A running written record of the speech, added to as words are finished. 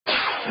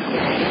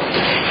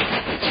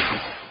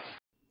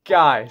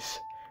Guys,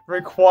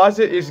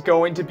 Rayquaza is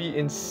going to be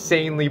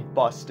insanely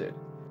busted.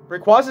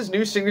 Rayquaza's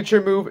new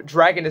signature move,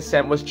 Dragon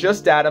Ascent, was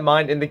just data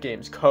mined in the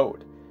game's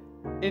code.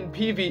 In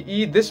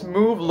PvE, this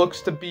move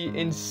looks to be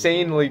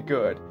insanely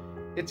good.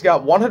 It's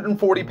got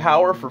 140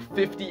 power for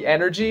 50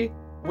 energy,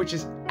 which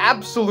is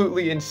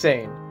absolutely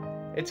insane.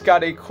 It's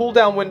got a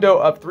cooldown window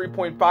of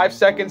 3.5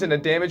 seconds and a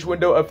damage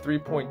window of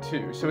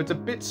 3.2, so it's a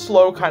bit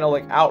slow, kind of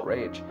like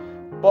Outrage,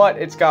 but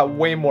it's got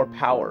way more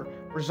power,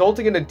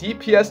 resulting in a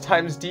DPS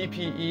times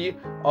DPE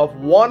of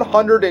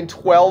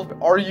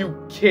 112. Are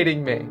you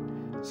kidding me?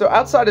 So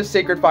outside of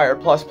Sacred Fire++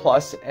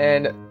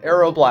 and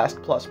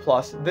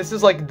Aeroblast++, this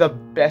is like the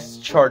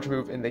best charge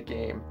move in the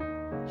game.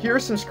 Here are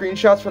some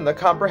screenshots from the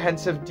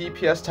comprehensive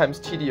DPS times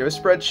TDO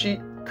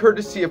spreadsheet,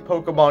 courtesy of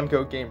Pokemon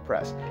Go Game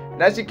Press.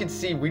 And as you can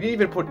see, we didn't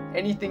even put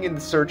anything in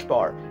the search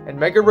bar, and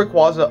Mega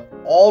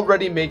Rayquaza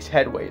already makes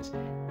headways.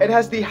 It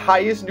has the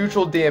highest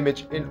neutral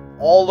damage in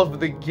all of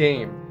the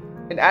game.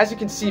 And as you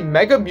can see,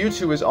 Mega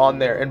Mewtwo is on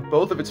there in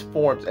both of its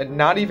forms, and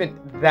not even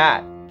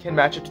that can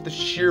match up to the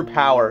sheer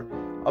power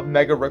of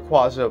Mega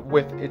Rayquaza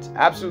with its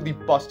absolutely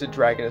busted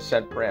Dragon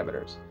Ascent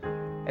parameters.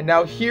 And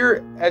now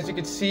here, as you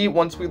can see,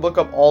 once we look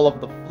up all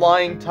of the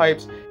flying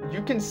types,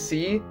 you can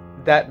see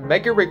that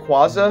Mega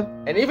Rayquaza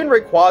and even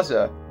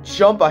Rayquaza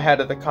jump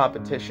ahead of the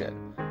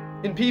competition.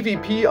 In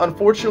PvP,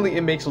 unfortunately,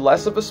 it makes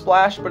less of a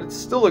splash, but it's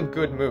still a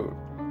good move.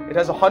 It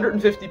has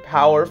 150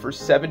 power for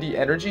 70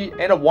 energy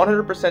and a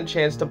 100%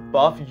 chance to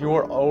buff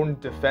your own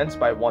defense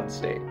by one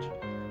stage.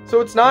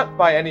 So it's not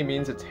by any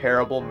means a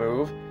terrible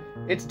move.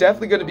 It's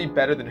definitely going to be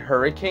better than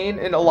Hurricane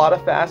in a lot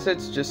of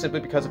facets, just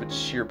simply because of its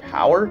sheer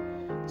power.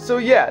 So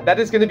yeah, that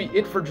is going to be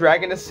it for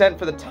Dragon Ascent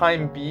for the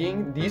time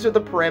being. These are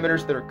the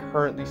parameters that are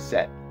currently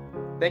set.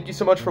 Thank you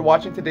so much for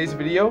watching today's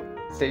video.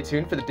 Stay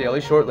tuned for the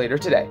Daily Short later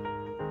today.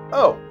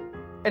 Oh,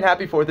 and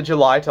happy 4th of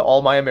July to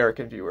all my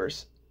American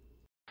viewers.